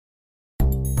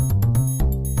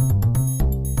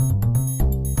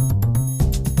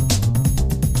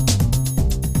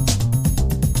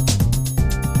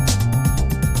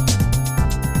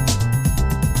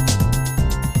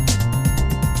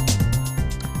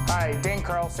Hi, Dane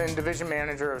Carlson, Division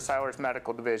Manager of Siler's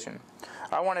Medical Division.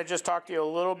 I want to just talk to you a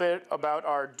little bit about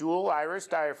our dual iris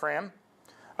diaphragm.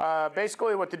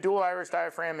 Basically what the dual iris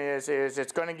diaphragm is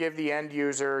it's going to give the end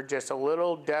user just a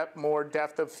little more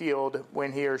depth of field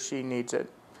when he or she needs it.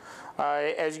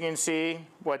 As you can see,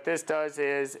 what this does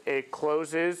is it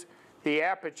closes the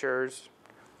apertures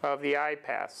of the eye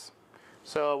paths.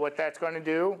 So what that's going to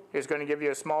do is going to give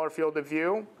you a smaller field of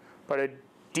view, but a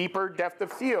deeper depth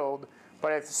of field,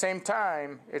 but at the same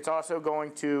time, it's also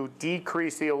going to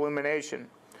decrease the illumination.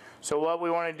 So what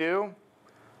we want to do,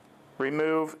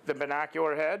 remove the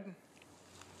binocular head.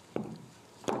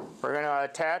 We're going to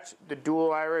attach the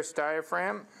dual iris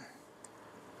diaphragm.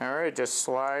 All right, it just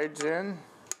slides in.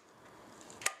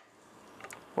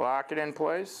 Lock it in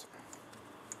place.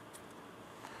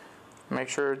 Make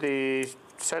sure the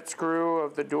set screw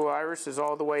of the dual iris is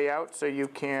all the way out so you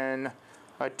can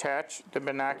attach the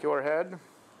binocular head.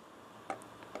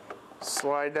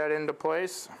 Slide that into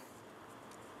place.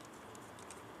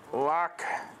 Lock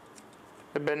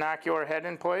the binocular head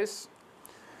in place.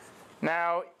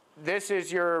 Now this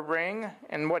is your ring,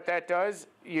 and what that does,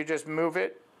 you just move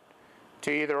it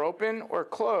to either open or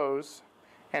close,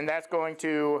 and that's going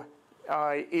to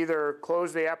either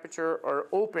close the aperture or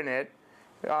open it,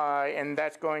 and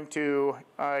that's going to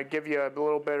give you a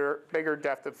little bigger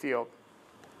depth of field.